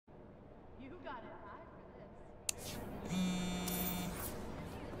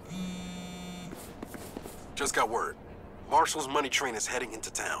Just got word. Marshall's money train is heading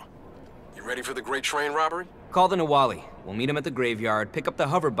into town. You ready for the great train robbery? Call the Nawali. We'll meet him at the graveyard, pick up the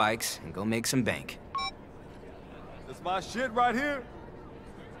hover bikes, and go make some bank. That's my shit right here.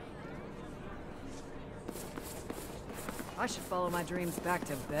 I should follow my dreams back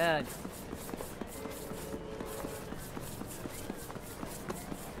to bed.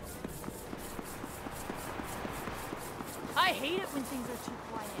 I hate it when things are too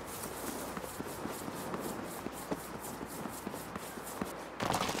quiet.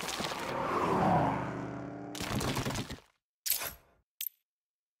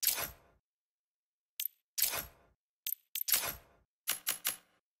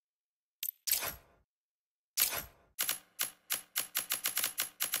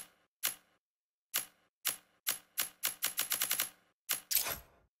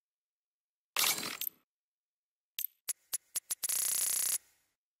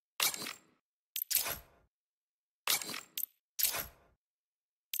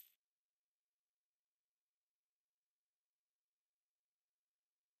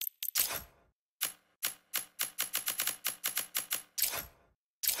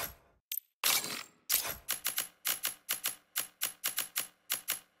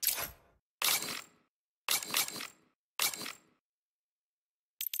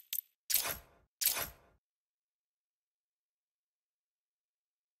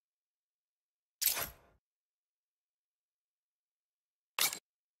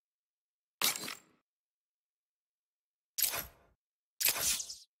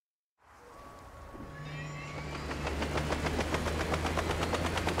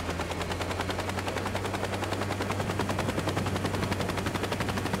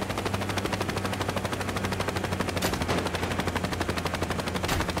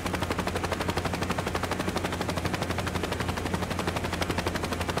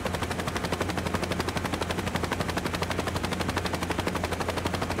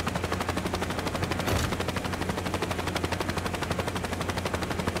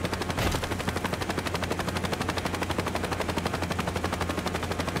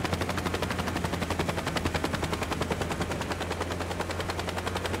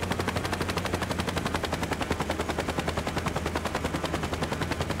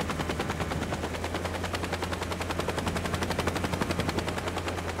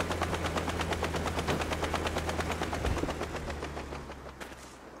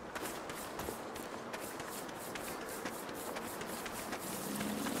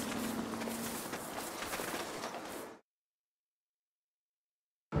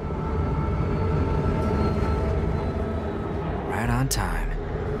 Time.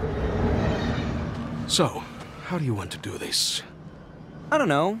 So, how do you want to do this? I don't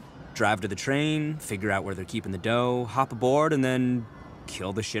know. Drive to the train, figure out where they're keeping the dough, hop aboard, and then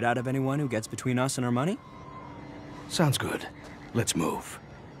kill the shit out of anyone who gets between us and our money? Sounds good. Let's move.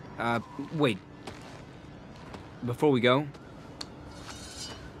 Wait. Before we go...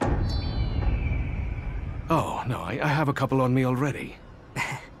 Oh, no, I have a couple on me already.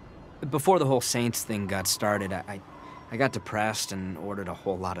 Before the whole Saints thing got started, I got depressed and ordered a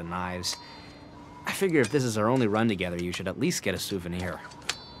whole lot of knives. I figure if this is our only run together, you should at least get a souvenir.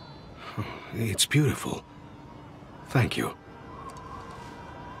 It's beautiful. Thank you.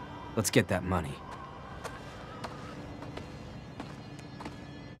 Let's get that money.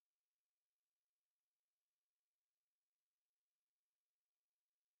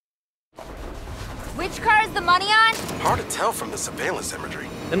 Which car is the money on? Hard to tell from the surveillance imagery.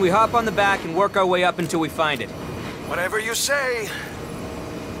 Then we hop on the back and work our way up until we find it. Whatever you say.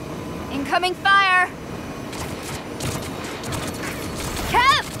 Incoming fire!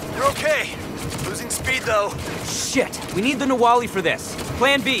 Kev! You're okay. Losing speed, though. Shit! We need the Nawali for this.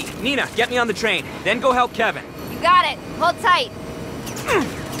 Plan B. Nina, get me on the train. Then go help Kevin. You got it. Hold tight.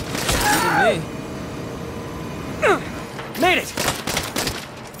 Me. Made it!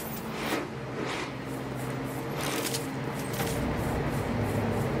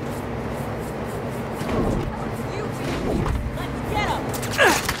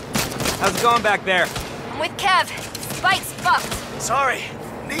 How's it going back there? I'm with Kev. Spike's fucked. Sorry.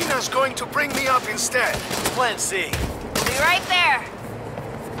 Nina's going to bring me up instead. Plan C. Be right there.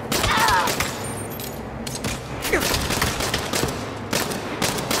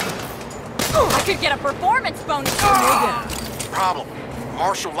 I could get a performance bonus for moving. Problem.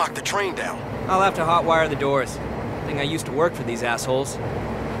 Marshall locked the train down. I'll have to hotwire the doors. I think I used to work for these assholes.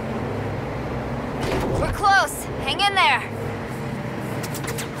 We're close. Hang in there.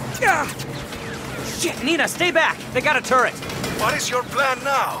 Shit, Nina, stay back! They got a turret! What is your plan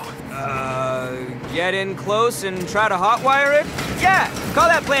now? Get in close and try to hotwire it? Yeah! Call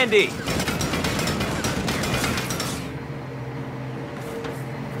that Plan D!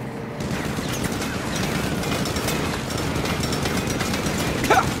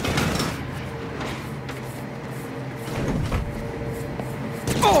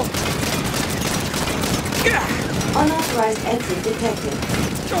 Unauthorized entry detected.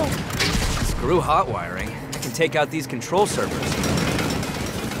 Screw hot wiring. I can take out these control servers.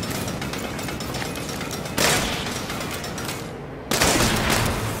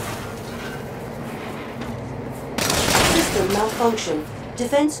 System malfunction.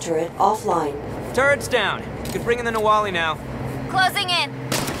 Defense turret offline. Turret's down. You can bring in the Nawali now. Closing in.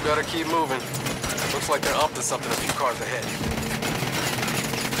 Better keep moving. Looks like they're up to something a few cars ahead.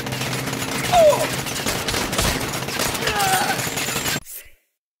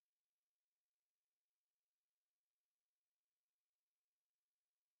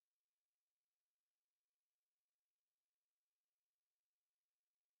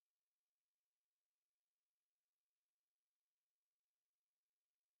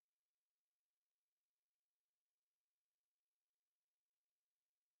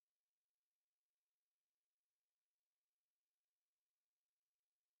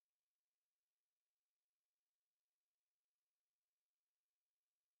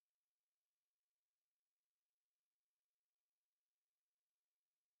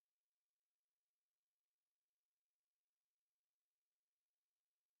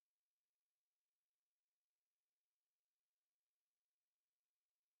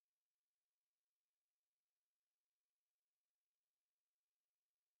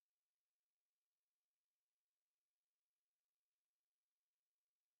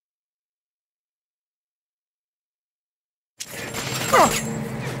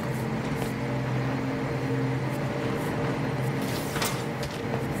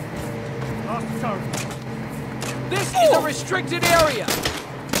 This is a restricted area!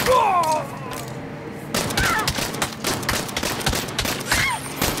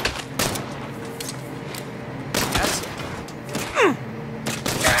 That's...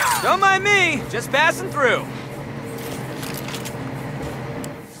 Don't mind me, just passing through.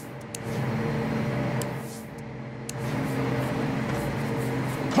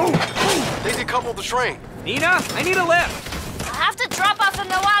 They decoupled the train. Nina, I need a lift. I'll have to drop off the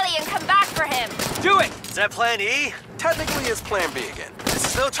Nawali and come back for him. Do it! Is that plan E? Technically, it's plan B again. This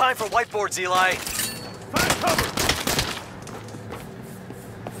is no time for whiteboards, Eli. Find cover!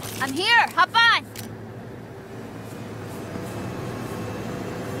 I'm here. Hop on.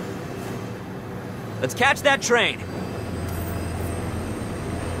 Let's catch that train. Is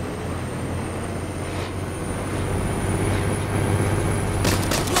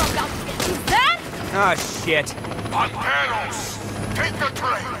that? Oh, shit. Banderos! Take the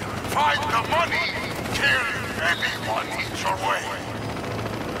train! Find the money! Kill anyone each your way!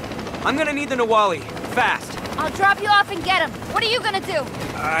 I'm gonna need the Nawali. Fast. I'll drop you off and get him. What are you gonna do?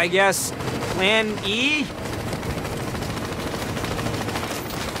 I guess... Plan E?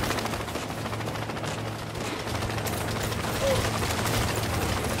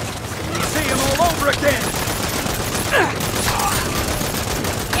 See him all over again!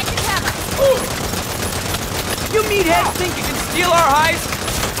 Hit the camera. You meatheads think you can steal our heist?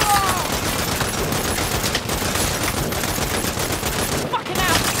 Fucking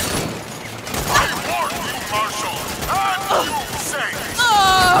out. I warned you, Marshal! And you say!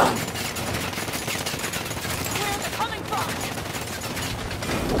 Where are they coming from?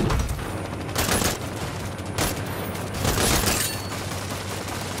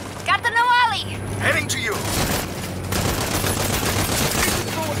 Got the Nawali. Heading to you!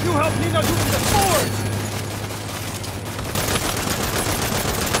 So if you help Nina using the forge!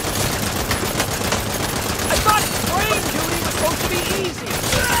 I thought train duty was supposed to be easy!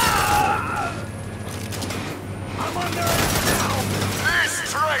 I'm under it now! This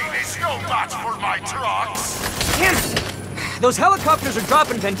train is no match for my trucks! Damn it! Those helicopters are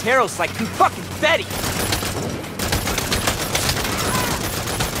dropping Venteros like fucking Betty.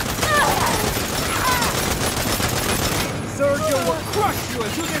 Sergio will crush you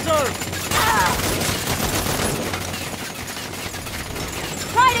as you deserve!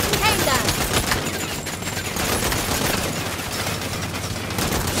 Try to contain them.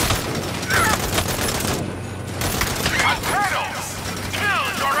 Banderos! Kill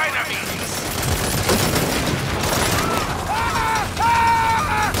your enemies!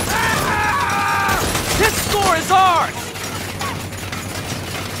 This score is ours!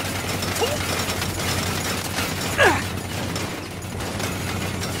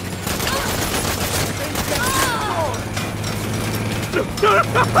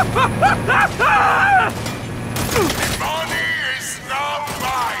 Money is not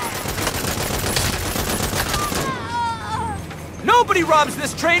mine! Nobody robs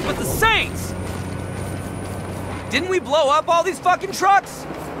this train but the Saints! Didn't we blow up all these fucking trucks?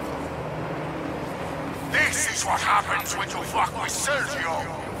 This is what happens when you fuck with Sergio!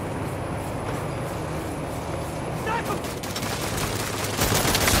 Sniper!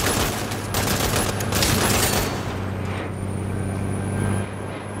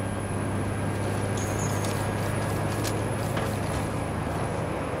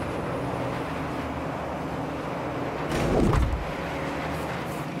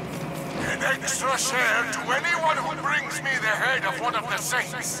 extra share to anyone who brings me the head of one of the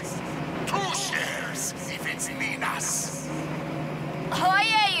saints. 2 shares if it's Nina's. Oh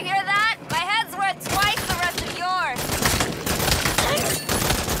yeah, you hear that? My head's worth twice the rest of yours.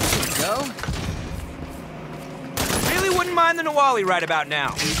 Go. Really wouldn't mind the Nawali right about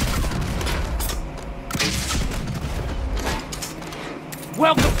now.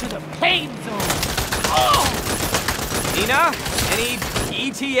 Welcome to the pain zone! Oh! Nina, any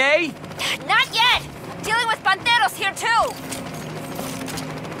ETA? Not yet! I'm dealing with Panteros here too!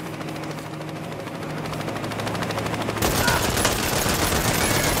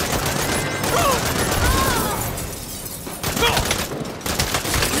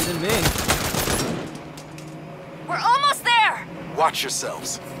 Even me. We're almost there! Watch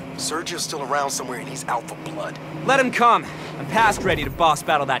yourselves. Sergio's still around somewhere and he's out for blood. Let him come. I'm past ready to boss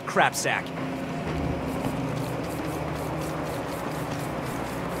battle that crap sack.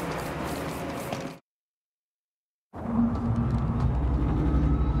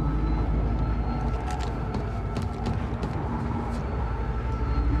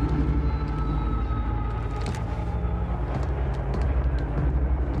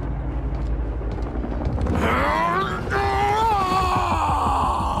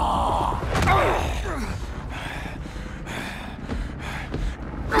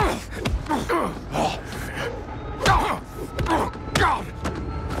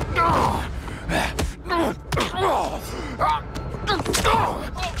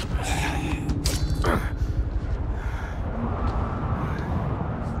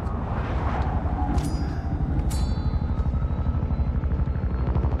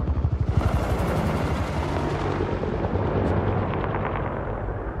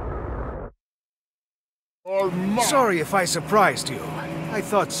 Sorry if I surprised you. I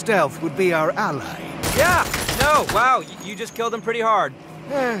thought stealth would be our ally. Yeah, no, wow, you just killed him pretty hard.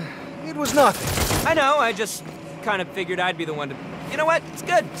 It was nothing. I know, I just kind of figured I'd be the one to... You know what? It's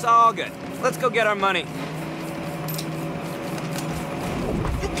good. It's all good. Let's go get our money.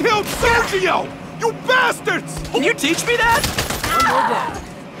 You killed Sergio! You bastards! Can you teach me that?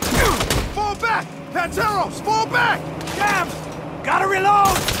 Fall back! Panteros, fall back! Damn! Gotta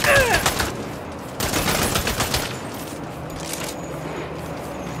reload!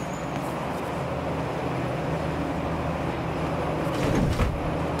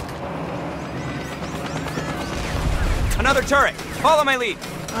 Another turret. Follow my lead.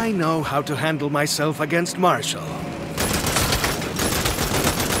 I know how to handle myself against Marshall.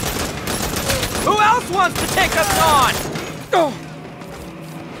 Who else wants to take us on?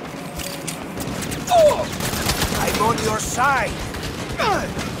 I'm on your side.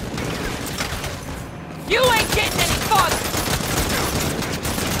 You ain't getting any farther!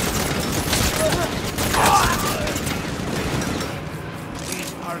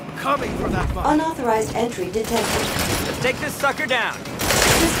 Are coming for that box. Unauthorized entry detected. Let's take this sucker down.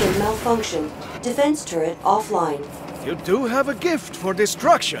 System malfunction. Defense turret offline. You do have a gift for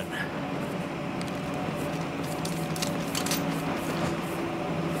destruction.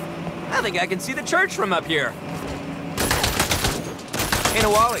 I think I can see the church from up here. Hey,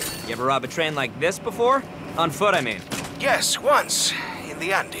 Nawali, you ever rob a train like this before? On foot, I mean. Yes, once. In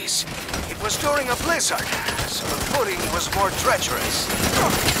the Andes. It was during a blizzard, so the footing was more treacherous.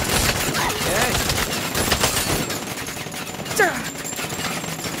 Okay.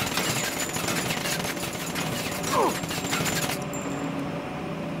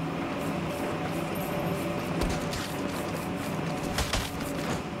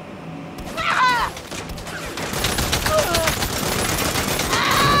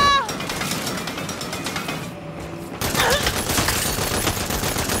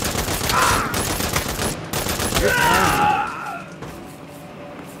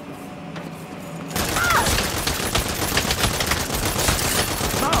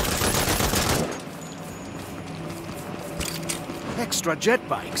 Extra jet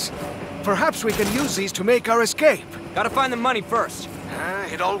bikes. Perhaps we can use these to make our escape. Gotta find the money first.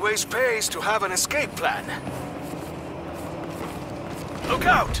 It always pays to have an escape plan. Look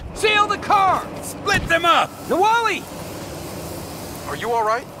out! Seal the car! Split them up! Nawali! Are you all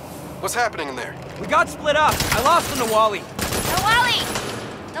right? What's happening in there? We got split up. I lost the Nawali. Nawali!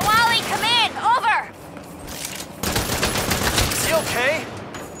 Nawali, come in! Over! Is he okay?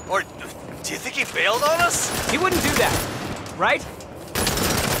 Or do you think he bailed on us? He wouldn't do that, right?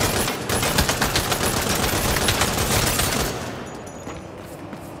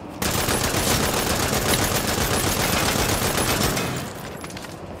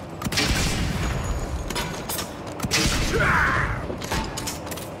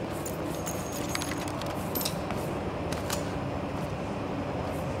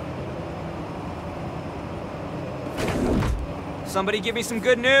 Somebody give me some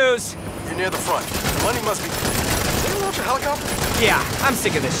good news. You're near the front. The money must be... Did you launch a helicopter? Yeah, I'm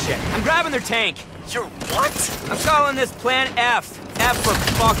sick of this shit. I'm grabbing their tank. You're what? I'm calling this Plan F. F for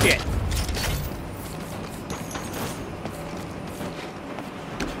fuck it.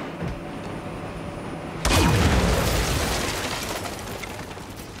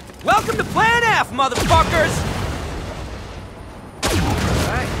 Welcome to Plan F, motherfuckers!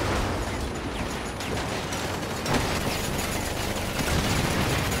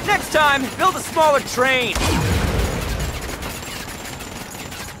 Next time, build a smaller train.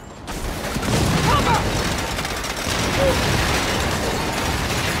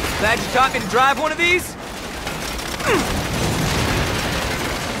 Glad you taught me to drive one of these?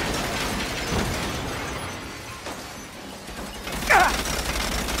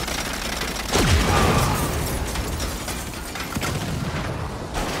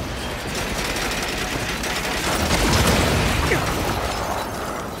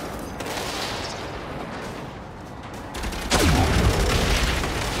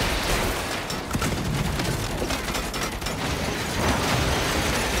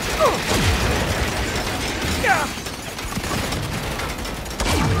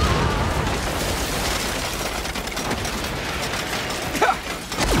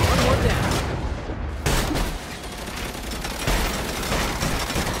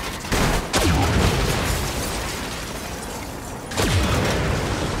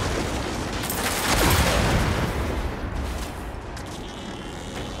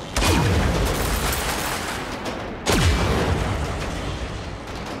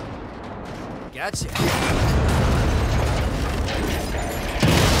 Gotcha.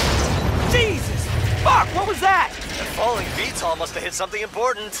 Jesus! Fuck, what was that? The falling VTOL must have hit something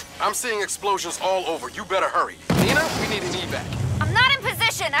important. I'm seeing explosions all over. You better hurry. Nina, we need an evac. I'm not in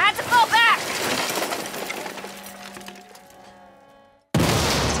position. I had to fall back.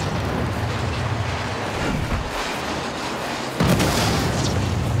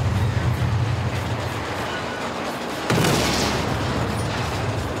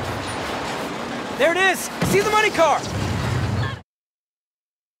 There it is! See the money car!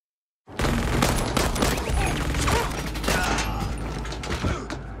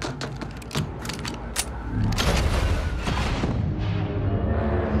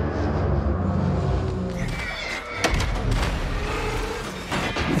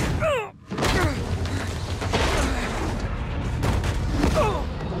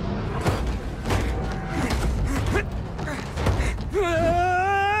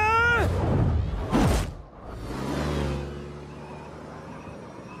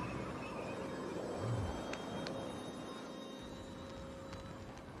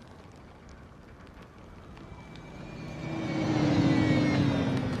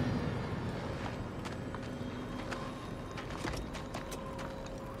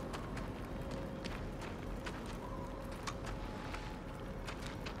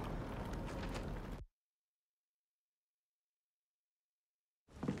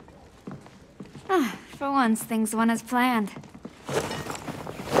 For once, things went as planned.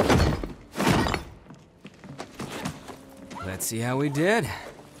 Let's see how we did.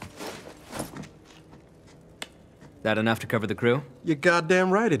 That enough to cover the crew? You're goddamn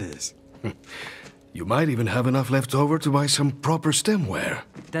right it is. You might even have enough left over to buy some proper stemware.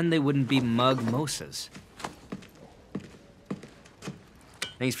 Then they wouldn't be mug-mosas.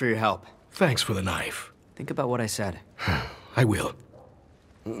 Thanks for your help. Thanks for the knife. Think about what I said. I will.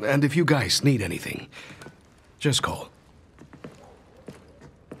 And if you guys need anything, just call.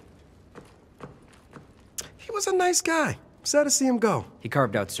 He was a nice guy. Sad to see him go. He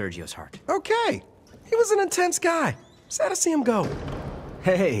carved out Sergio's heart. Okay. He was an intense guy. Sad to see him go.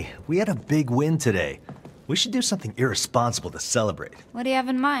 Hey, we had a big win today. We should do something irresponsible to celebrate. What do you have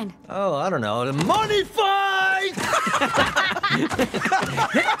in mind? Oh, I don't know. The money fight!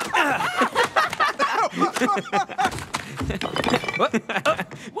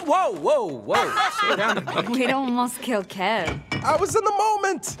 Whoa, whoa, whoa. Slow down, buddy. We'd almost kill Kev. I was in the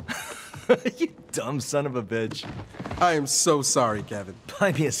moment. You dumb son of a bitch. I am so sorry, Kevin.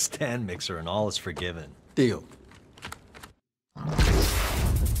 Buy me a stand mixer and all is forgiven. Deal.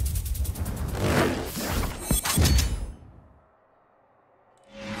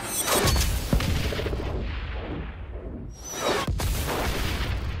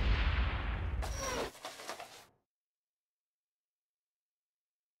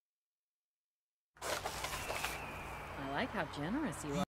 I like how generous you are.